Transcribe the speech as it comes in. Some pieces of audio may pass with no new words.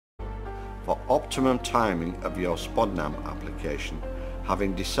For optimum timing of your SPODNAM application,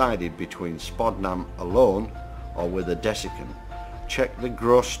 having decided between SPODNAM alone or with a desiccant, check the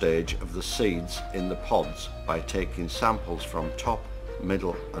growth stage of the seeds in the pods by taking samples from top,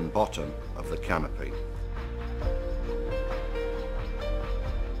 middle and bottom of the canopy.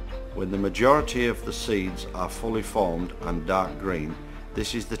 When the majority of the seeds are fully formed and dark green,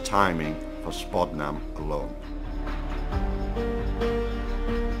 this is the timing for SPODNAM alone.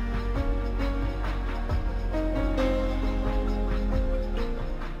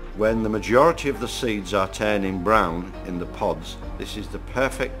 When the majority of the seeds are turning brown in the pods, this is the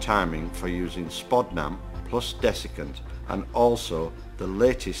perfect timing for using SPODNAM plus desiccant, and also the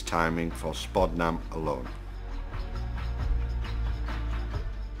latest timing for SPODNAM alone.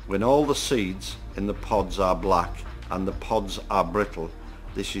 When all the seeds in the pods are black and the pods are brittle,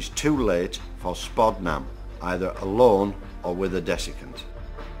 this is too late for SPODNAM, either alone or with a desiccant.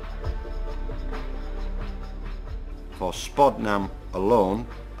 For SPODNAM alone,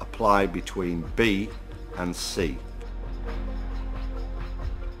 apply between B and C.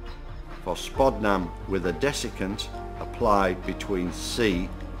 For SPODNAM with a desiccant, apply between C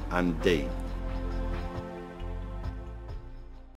and D.